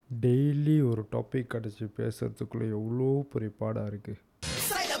Daily ஒரு topic கிடச்சி பேசுகிறதுக்குள்ளே எவ்வளோ பெரிய பாடாக இருக்குது.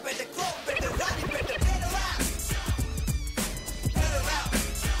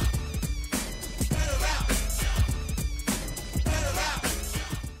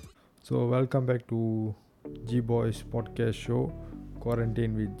 So welcome back to Gboys podcast show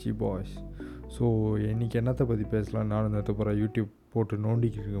quarantine with Gboys. So இன்றைக்கி என்னத்தை பற்றி பேசலாம், நானும் நேற்று போகிற யூடியூப் போட்டு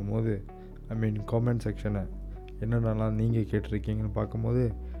நோண்டிக்கிட்டு இருக்கும் போது காமெண்ட் செக்ஷனை என்னென்னலாம் நீங்கள் கேட்டிருக்கீங்கன்னு பார்க்கும்போது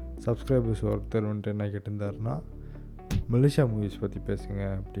சப்ஸ்கிரைபர்ஸ் ஒருத்தர் வந்துட்டு என்ன கேட்டிருந்தாருன்னா மலேசியா மூவிஸ் பற்றி பேசுங்க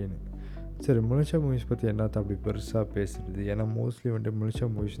அப்படின்னு. சரி, மலேசியா மூவிஸ் பற்றி என்னத்தை அப்படி பெருசாக பேசுகிறது? ஏன்னா மோஸ்ட்லி வந்துட்டு மலேசியா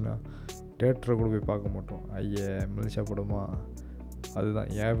மூவிஸ்னால் தேட்டரை கூட போய் பார்க்க மாட்டோம். ஐயே மலேசியா படமா, அதுதான்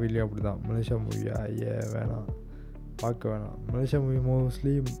என் வீட்லேயும் அப்படி தான். மலேசியா மூவியா, ஐயே வேணாம், பார்க்க வேணாம். மலேசியா மூவி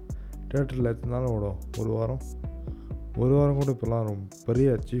மோஸ்ட்லி தேட்டரில் எத்தனாலும் ஓடும், ஒரு வாரம் கூட இப்போலாம் ரொம்ப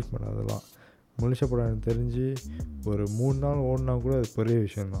பெரிய அச்சீவ்மெண்ட். அதெல்லாம் மலேசியா படம் எனக்கு தெரிஞ்சு ஒரு 3 நாள் ஓடினா கூட அது பெரிய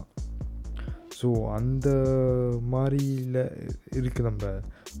விஷயந்தான். ஸோ அந்த மாதிரியில் இருக்குது நம்ம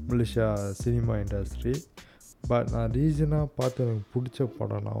மலேசியா சினிமா இண்டஸ்ட்ரி. பட் நான் ரீசனாக பார்த்து எனக்கு பிடிச்ச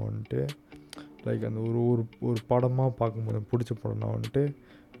படம்னா வந்துட்டு லைக் அந்த ஒரு படமாக பார்க்கும்போது பிடிச்ச படம்னா வந்துட்டு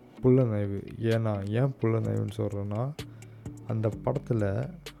புள்ளநைவு. ஏன் புள்ளநைவுன்னு சொல்கிறேன்னா, அந்த படத்தில்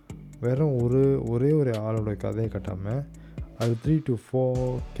வெறும் ஒரே ஒரு ஆளோட கதையை கட்டாமல் அது 3 to 4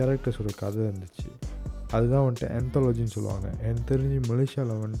 கேரக்டர்ஸோட கதை இருந்துச்சு. அதுதான் வந்துட்டு ஆந்தாலஜின்னு சொல்லுவாங்க. எனக்கு தெரிஞ்சு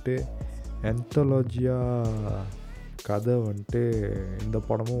மலேசியாவில் வந்துட்டு ஆந்தாலஜியாக கதை வந்துட்டு இந்த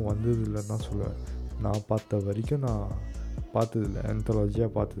படமும் வந்தது இல்லைன்னு தான் சொல்லுவேன். நான் பார்த்த வரைக்கும் நான் பார்த்ததில்லை,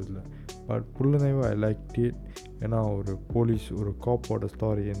 ஆந்தாலஜியாக பார்த்ததில்லை. But புள்ளநைவு I like it. ஏன்னா ஒரு காப்போட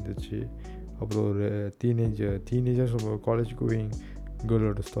ஸ்டோரி இருந்துச்சு. அப்புறம் ஒரு டீனேஜர் காலேஜ் கோயிங்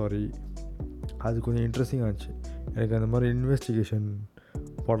கேர்ளோட ஸ்டோரி. அது கொஞ்சம் இன்ட்ரெஸ்டிங்காக இருந்துச்சு. எனக்கு அந்த மாதிரி இன்வெஸ்டிகேஷன்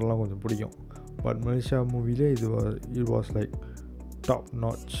படம்லாம் கொஞ்சம் பிடிக்கும். But Malaysia மூவிலே it was like top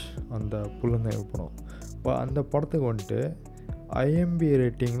notch அந்த புள்ளநைவு படம். அந்த படத்துக்கு வந்துட்டு IMB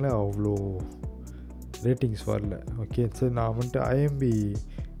ரேட்டிங்கில் அவ்வளோ ரேட்டிங்ஸ் வரல. ஓகே, சரி, நான் வந்துட்டு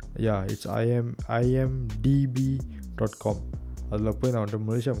இட்ஸ் imdb.com அதில் போய் நான் வந்துட்டு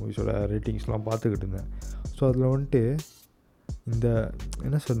மலேசியா மூவிஸோட ரேட்டிங்ஸ்லாம் பார்த்துக்கிட்டு இருந்தேன். ஸோ அதில் வந்துட்டு இந்த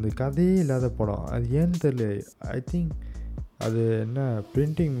என்ன சொல்கிறது, கதையே இல்லாத படம். அது ஏன்னு தெரியல. ஐ திங்க் அது என்ன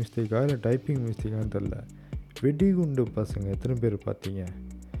பிரிண்டிங் மிஸ்டேக்கா இல்லை டைப்பிங் மிஸ்டேக்கான்னு தெரில. வெடிகுண்டு பசங்க எத்தனை பேர் பார்த்தீங்க?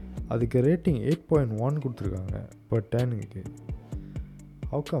 அதுக்கு ரேட்டிங் 8.1 கொடுத்துருக்காங்க பர் 10க்கு.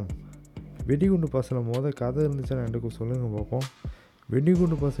 ஹவுகம் வெடிகுண்டு பசங்க கதை இருந்துச்சுன்னா எனக்கு சொல்லுங்கள் பார்ப்போம்.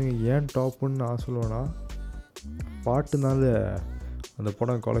 வெடிகுண்டு பசங்க ஏன் டாப்புன்னு நான் சொல்லுவேன்னா, பாட்டுனால அந்த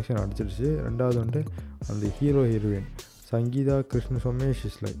படம் கலெக்ஷன் அடிச்சிடுச்சு. ரெண்டாவது வந்துட்டு அந்த heroine Sangeetha Krishnaswamy,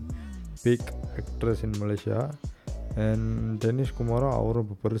 she's like big actress in Malaysia. And Danish குமாரும் அவரும்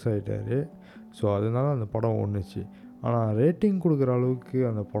இப்போ பெருசாகிட்டார். ஸோ அதனால அந்த படம் ஒன்றுச்சு. ஆனால் ரேட்டிங் கொடுக்குற அளவுக்கு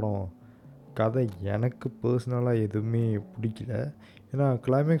அந்த படம் கதை எனக்கு பர்சனலாக எதுவுமே பிடிக்கல. ஏன்னா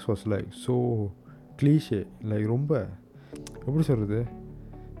climax was like so cliché, like ரொம்ப எப்படி சொல்கிறது.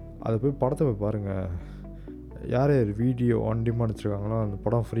 அதை போய் படத்தை போய் பாருங்கள். யார் வீடியோ ஆன் டிமாண்ட் வச்சுருக்காங்களோ அந்த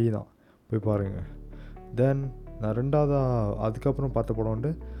படம் ஃப்ரீ தான், போய் பாருங்கள். தென் நான் அதுக்கப்புறம் பார்த்த படம்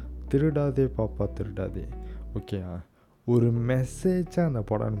வந்து திருடாதே பாப்பா திருடாதே. ஓகே, ஒரு மெசேஜாக அந்த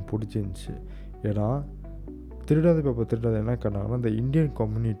படம் எனக்கு பிடிச்சிருந்துச்சி. ஏன்னா திருடாதே பாப்பா திருடாதே என்ன பண்ணாங்கன்னா, இந்த இந்தியன்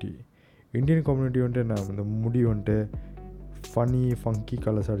கம்யூனிட்டி வந்துட்டு என்ன, இந்த முடி வந்துட்டு ஃபங்கி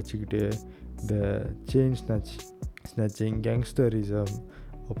கலர்ஸ் அடிச்சுக்கிட்டு, இந்த செயின் ஸ்நாச்சிங், கேங்ஸ்டரிசம்,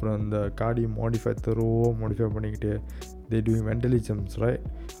 அப்புறம் இந்த காடி மாடிஃபை பண்ணிக்கிட்டு தே டூயிங் வெண்டலிசம்ஸ் ரைட்.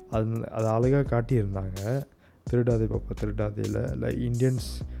 அது அழகாக காட்டியிருந்தாங்க திருடாதே பாப்பா திருடாதேல. Like Indians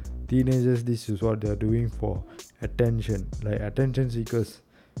teenagers, this is what they are doing for attention, like attention seekers.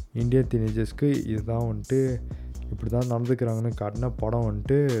 Indian டீனேஜர்ஸ்க்கு இதுதான் வந்துட்டு இப்படி தான் நடந்துக்கிறாங்கன்னு காட்டின படம்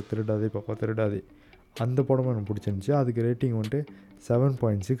வந்துட்டு திருடாதே பாப்பா திருடாதே. அந்த படமும் எனக்கு பிடிச்சிருந்துச்சி. அதுக்கு ரேட்டிங் வந்துட்டு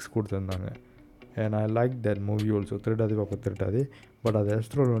 7.6 கொடுத்துருந்தாங்க. And I like that movie also, திருடாதே பாப்பா திருடாதே. பட் அது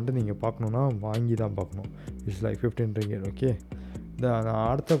எஸ்ட்ரோல் வந்துட்டு நீங்கள் பார்க்கணுன்னா வாங்கி தான் பார்க்கணும். It's like 15 ringgit. ஓகே, நான்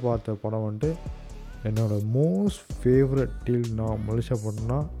அடுத்த பார்த்த படம் வந்துட்டு என்னோடய மோஸ்ட் ஃபேவரட் டில் நான் மலேசியா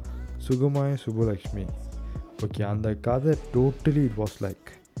படம்னா சுகமாய சுப்புலக்ஷ்மி. ஓகே, அந்த கதை டோட்டலி இட் வாஸ் லைக்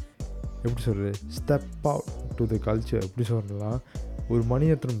எப்படி சொல்கிறது, step out to the culture. எப்படி சொல்கிறதுனா ஒரு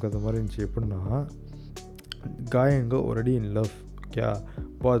மணிரத்னம் கதை மாதிரி இருந்துச்சு. எப்படின்னா காயங்க ஆல்ரெடி இன் லவ். ஓகே,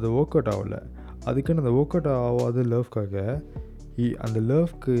 இப்போ அது ஒர்க் அவுட் ஆகலை. அதுக்குன்னு அந்த ஒர்க் அவுட் ஆகாத லவ்க்காக அந்த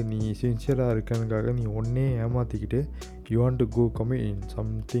லவ்க்கு நீ சின்சியராக இருக்கனுக்காக நீ ஒன்றே ஏமாற்றிக்கிட்டு you want to go commit in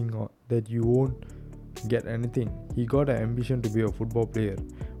something that you won't get anything. He got an ambition to be a football player,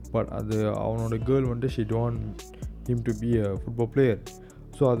 but அது அவனோட கேர்ள் வந்துட்டு she don't want him to be a football player.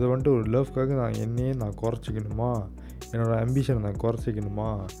 So அதை வந்துட்டு ஒரு லவ்க்காக நான் குறைச்சிக்கணுமா, என்னோடய ஆம்பிஷனை நான் குறைச்சிக்கணுமா.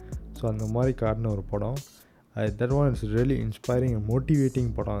 So அந்த மாதிரி காட்டின ஒரு படம். That one is really inspiring and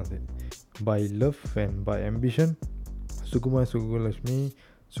motivating படம் அது. By love and by ambition. சுகுமாய்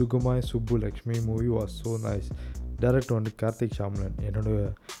Subbulakshmi movie was so nice. Director வந்து கார்த்திக் சாம்லன். என்னோடய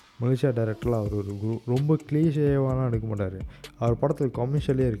மலேசியா டைரக்டரில் அவர் ஒரு ரொம்ப கிளீஷேவாலாம் எடுக்க மாட்டார். அவர் படத்தில்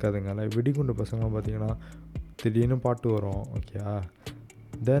கமர்ஷியலே இருக்காதுங்க. லைக் வெடிகுண்டு பசங்களாம் பார்த்திங்கன்னா திடீர்னு பாட்டு வரும், ஓகேயா,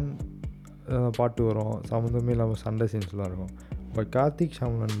 தென் பாட்டு வரும், சம்மந்தமே இல்லாமல் சண்டை சீன்ஸ்லாம் இருக்கும். பட் கார்த்திக்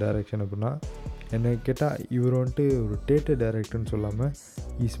சாம்லன் டைரக்ஷன் எப்படின்னா, என்னை கேட்டால் இவர் வந்துட்டு ஒரு தேட்டர் டைரக்டர்னு சொல்லாமல்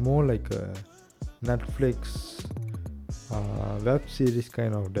is more like Netflix web series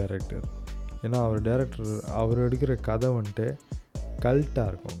kind of director. ஏன்னா அவர் எடுக்கிற கதை வந்துட்டு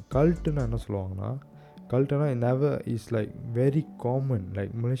கல்ட்டாக இருக்கும். கல்ட்டுன்னா என்ன சொல்லுவாங்கன்னா, கல்ட்டுனா never is like very common.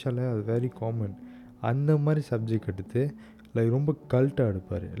 Like மலேசியாவில் அது வெரி காமன். அந்த மாதிரி சப்ஜெக்ட் எடுத்து லைக் ரொம்ப கல்ட்டாக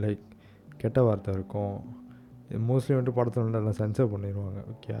எடுப்பார். லைக் கெட்ட வார்த்தை இருக்கும். மோஸ்ட்லி வந்துட்டு படத்தில் வந்து எல்லாம் சென்சர் பண்ணிடுவாங்க,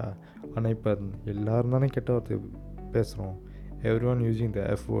 ஓகே. ஆனால் இப்போ எல்லோரும் தானே கெட்ட வார்த்தை பேசுகிறோம். Every one using the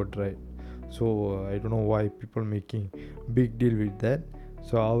F word, right? So I don't know why people making big deal with that.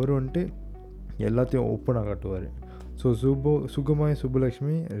 So அவர் வந்துட்டு எல்லாத்தையும் ஓப்பனாக காட்டுவார். So சுகுமாய்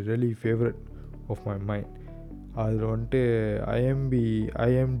Subbulakshmi really favourite of my mind. அதில் வந்துட்டு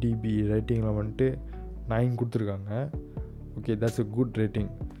ஐஎம்டிபி ரேட்டிங்கில் வந்துட்டு 9 கொடுத்துருக்காங்க. Okay, that's a good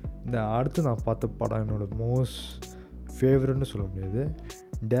rating. இந்த அடுத்து நான் பார்த்த படம் என்னோடய மோஸ்ட் ஃபேவரட்னு சொல்ல முடியாது.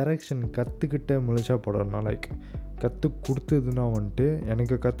 டைரக்ஷன் கற்றுக்கிட்ட மலேசியா படம்னா, லைக் கற்றுக் கொடுத்ததுன்னா வந்துட்டு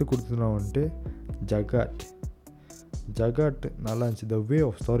ஜகாட் நல்லா இருந்துச்சு. த வே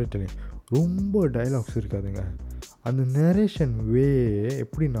ஆஃப் ஸ்டோரி டெல்லிங், ரொம்ப டைலாக்ஸ் இருக்காதுங்க. அந்த நரேஷன் வே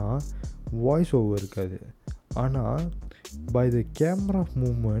எப்படின்னா வாய்ஸ் ஓவர் இருக்காது, ஆனால் பை த கேமரா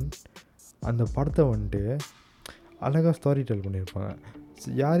மூமெண்ட் அந்த படத்தை வந்துட்டு அழகாக ஸ்டோரி டெல் பண்ணியிருப்பாங்க.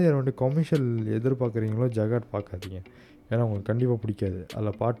 யார் வந்துட்டு கமர்ஷியல் எதிர்பார்க்குறீங்களோ ஜகாட் பார்க்காதீங்க, ஏன்னா உங்களுக்கு கண்டிப்பாக பிடிக்காது.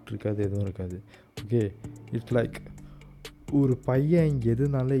 அதில் பாட்டு இருக்காது, எதுவும் இருக்காது. ஓகே, இட்ஸ் லைக் ஒரு பையன் இங்கே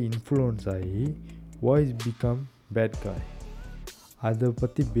எதுனால இன்ஃப்ளூயன்ஸ் ஆகி வாய்ஸ் பிகம் பேட் காய், அதை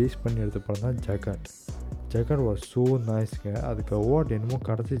பற்றி பேஸ் பண்ணி எடுத்த படம் தான் ஜகாட் வாஸ் ஸோ நைஸ்ங்க. அதுக்கு அவார்டு என்னமோ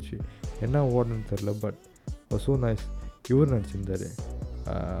கிடச்சிச்சு, என்ன அவார்டுன்னு தெரில, பட் வாஸ் ஸோ நைஸ். இவர் நடிச்சிருந்தார்,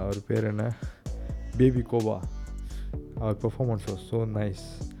 அவர் பேர் என்ன, baby Gopa. Our performance was so nice.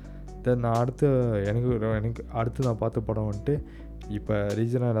 தென் எனக்கு அடுத்து நான் பார்த்த படம் வந்துட்டு இப்போ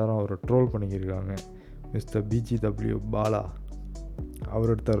ரீசனாக எல்லோரும் அவரை ட்ரோல் பண்ணிக்கிருக்காங்க. மிஸ்டர் BGW பாலா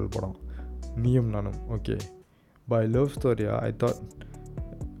அவர் எடுத்தார் ஒரு படம், நீயும் நானும். Okay, by love ஸ்டோரியா I thought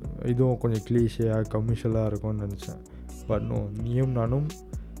இதுவும் கொஞ்சம் கிளீஷியாக கமர்ஷியலாக இருக்கும்னு நினச்சேன். பட் நோ, நீயும் நானும்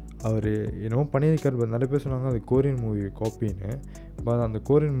அவர் என்னமோ பண்ணியிருக்காரு. பட் நிறைய பேர் சொன்னாங்க அது கொரியன் மூவி காப்பின்னு. பட் அந்த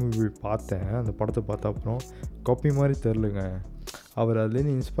கொரியன் மூவி பார்த்தேன், அந்த படத்தை பார்த்த அப்புறம் காப்பி மாதிரி தெரிலங்க. அவர்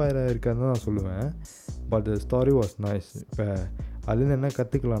அதுலேருந்து இன்ஸ்பயர் ஆகிருக்காருன்னு தான் நான் சொல்லுவேன். But the story was nice. இப்போ அதுலேருந்து என்ன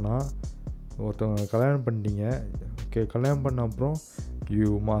கற்றுக்கலான்னா, ஒருத்தவங்க கல்யாணம் பண்ணிட்டீங்க, ஓகே, கல்யாணம் பண்ண அப்புறம் you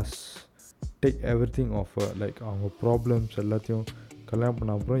must take every thing of, like அவங்க ப்ராப்ளம்ஸ் எல்லாத்தையும் கல்யாணம்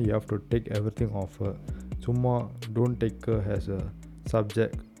பண்ண அப்புறம் you have to take every thing of. சும்மா don't take has a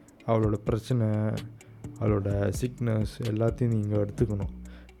subject. அவளோட பிரச்சனை, அவளோட சிக்னஸ் எல்லாத்தையும் நீங்கள் எடுத்துக்கணும்.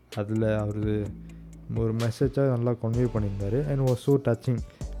 அதில் அவர் ஒரு மெசேஜாக நல்லா கன்வே பண்ணியிருந்தார். And was so touching.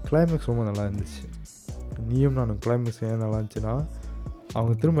 Climax ரொம்ப நல்லா இருந்துச்சு. நீயும் நானும் கிளைமேக்ஸ் ஏன் நல்லா இருந்துச்சுன்னா,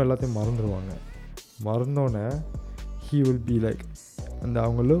 அவங்க திரும்ப எல்லாத்தையும் மறந்துடுவாங்க. மறந்தோடனே ஹீ வில் பி லைக், அந்த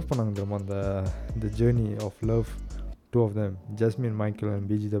அவங்க லவ் பண்ணாங்க தெரியுமா, அந்த journey of love, 2 of them, Jasmine Michael and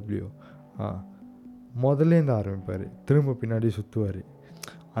BGW. முதல்லேருந்து ஆரம்பிப்பார், திரும்ப பின்னாடி சுற்றுவார்.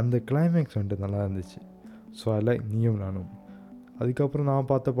 அந்த கிளைமேக்ஸ் வந்துட்டு நல்லா இருந்துச்சு. ஸோ ஐ லைக் நீயும் நானும். அதுக்கப்புறம் நான்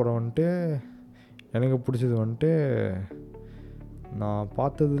பார்த்த படம் வந்துட்டு எனக்கு பிடிச்சது வந்துட்டு, நான்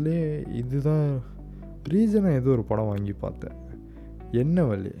பார்த்ததுலே இதுதான் ரீசனாக ஏதோ ஒரு படம் வாங்கி பார்த்தேன். என்ன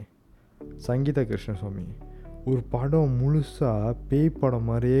வழி, சங்கீதா கிருஷ்ணசுவாமி. ஒரு படம் முழுசாக பேய் படம்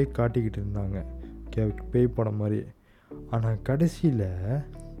மாதிரியே காட்டிக்கிட்டு இருந்தாங்க, பேய் படம் மாதிரியே. ஆனால் கடைசியில்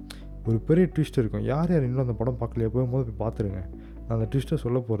ஒரு பெரிய ட்விஸ்ட் இருக்கும். யார் இன்னும் அந்த படம் பார்க்கலையே, போய் பார்த்துருங்க. நான் அந்த ட்விஸ்ட்டை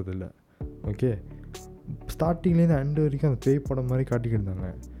சொல்ல போகிறதில்ல, ஓகே. ஸ்டார்டிங்லேருந்து எண்டு வரைக்கும் அந்த பேய் படம் மாதிரி காட்டிக்கிட்டு இருந்தாங்க.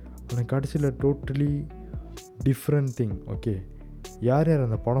 ஆனால் கடைசியில் டோட்டலி டிஃப்ரெண்ட் திங், ஓகே. யார்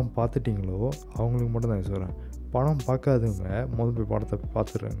அந்த படம் பார்த்துட்டிங்களோ அவங்களுக்கு மட்டும் தான் சொல்கிறேன். படம் பார்க்காதவங்க போய் படத்தை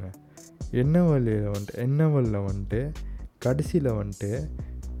பார்த்துடுறாங்க. என்னவழியில் வந்துட்டு கடைசியில் வந்துட்டு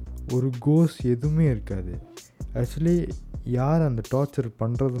ஒரு கோஸ் எதுவுமே இருக்காது. ஆக்சுவலி யார் அந்த டார்ச்சர்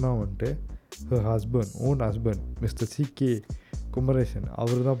பண்ணுறதுனா வந்துட்டு own husband mister CK Kumaresan,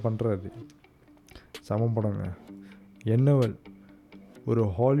 அவர் தான் பண்ணுறாரு. சம படங்க. என்னவள் ஒரு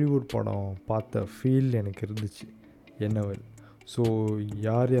ஹாலிவுட் படம் பார்த்த ஃபீல் எனக்கு இருந்துச்சு, என்னவள். ஸோ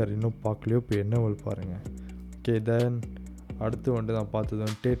யார் இன்னும் பார்க்கலையோ இப்போ என்னவள் பாருங்கள். ஓகே தென் அடுத்து வந்துட்டு நான் பார்த்தது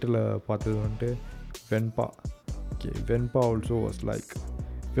வந்து தேட்டரில் பார்த்தது வந்துட்டு வெண்பா. Okay Venba also was like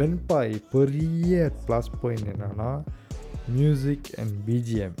வெண்பா பெரிய ப்ளஸ் பாயிண்ட் என்னென்னா மியூசிக் அண்ட்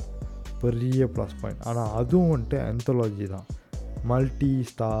பிஜிஎம் பெரிய ப்ளஸ் பாயிண்ட். ஆனால் அதுவும் வந்துட்டு ஆந்தாலஜி தான், மல்டி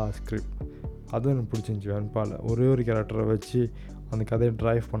ஸ்டார் ஸ்கிரிப்ட். அதுவும் எனக்கு பிடிச்சிருந்துச்சி வெண்பாவில். ஒரே ஒரு கேரக்டரை வச்சு அந்த கதையை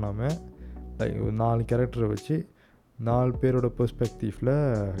ட்ரைவ் பண்ணாமல் லைக் 4 கேரக்டரை வச்சு 4 பேரோட பெர்ஸ்பெக்டிவில்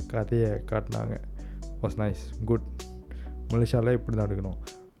கதையை காட்டினாங்க. Was nice, good. மலேசியாவில் இப்படி தான் எடுக்கணும்.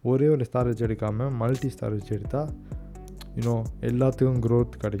 ஒரே ஒரு ஸ்டார் வச்சு எடுக்காமல் மல்டி ஸ்டார் வச்சு எடுத்தால் எல்லாத்துக்கும்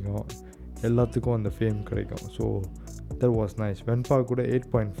க்ரோத் கிடைக்கும், எல்லாத்துக்கும் அந்த ஃபேம் கிடைக்கும். So that was nice. வெண்பா கூட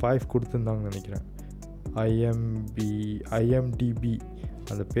 8.5 கொடுத்துருந்தாங்கன்னு நினைக்கிறேன். ஐஎம்டிபி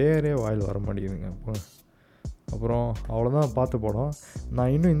அந்த பேரே வாயில் வர மாட்டேங்குதுங்க. அப்புறம் அவ்வளோதான் பார்த்த படம்.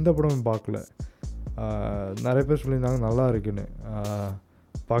 நான் இன்னும் இந்த படம் பார்க்கல. நிறைய பேர் சொல்லியிருந்தாங்க நல்லா இருக்குன்னு.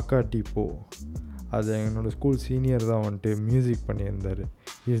 பாக்காட்டி போ, அது என்னோடய ஸ்கூல் சீனியர் தான் வந்துட்டு மியூசிக் பண்ணியிருந்தார்.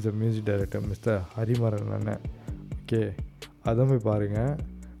 He is the music director mister ஹரிமாறன் அண்ணன். ஓகே அதான் போய் பாருங்கள்.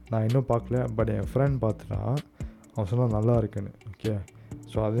 நான் இன்னும் பார்க்கல, பட் என் ஃப்ரெண்ட் பார்த்துட்டான், அவன் சொன்னால் நல்லா இருக்குன்னு. ஓகே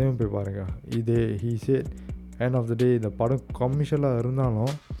ஸோ அதையும் போய் பாருங்கள். He chat end of the டே இந்த படம் கமர்ஷியலாக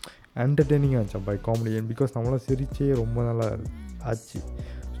இருந்தாலும் என்டர்டெய்னிங்காக இருந்துச்சு பை காமெடி. பிகாஸ் நம்மளாம் சிரிச்சே ரொம்ப நல்லா ஆச்சு.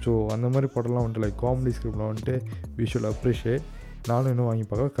 ஸோ அந்த மாதிரி படம்லாம் வந்துட்டு லைக் காமெடி ஸ்கிரிப்டில் வந்துட்டு வி ஷுட் அப்ரிஷியேட். நானும் இன்னும் வாங்கி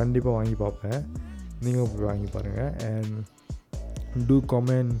பார்க்க கண்டிப்பாக வாங்கி பார்ப்பேன். நீங்கள் போய் வாங்கி பாருங்கள். And two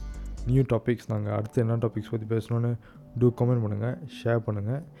comment new topics. நாங்கள் அடுத்து என்ன டாபிக்ஸ் பற்றி பேசணுன்னு டூ கமெண்ட் பண்ணுங்கள், ஷேர்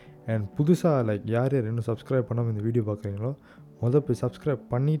பண்ணுங்கள். அண்ட் புதுசாக லைக் யார் இன்னும் சப்ஸ்கிரைப் பண்ணாமல் இந்த வீடியோ பார்க்குறீங்களோ போய் சப்ஸ்கிரைப்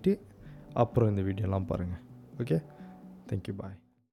பண்ணிவிட்டு அப்புறம் இந்த வீடியோலாம் பாருங்கள். ஓகே தேங்க்யூ, பாய்.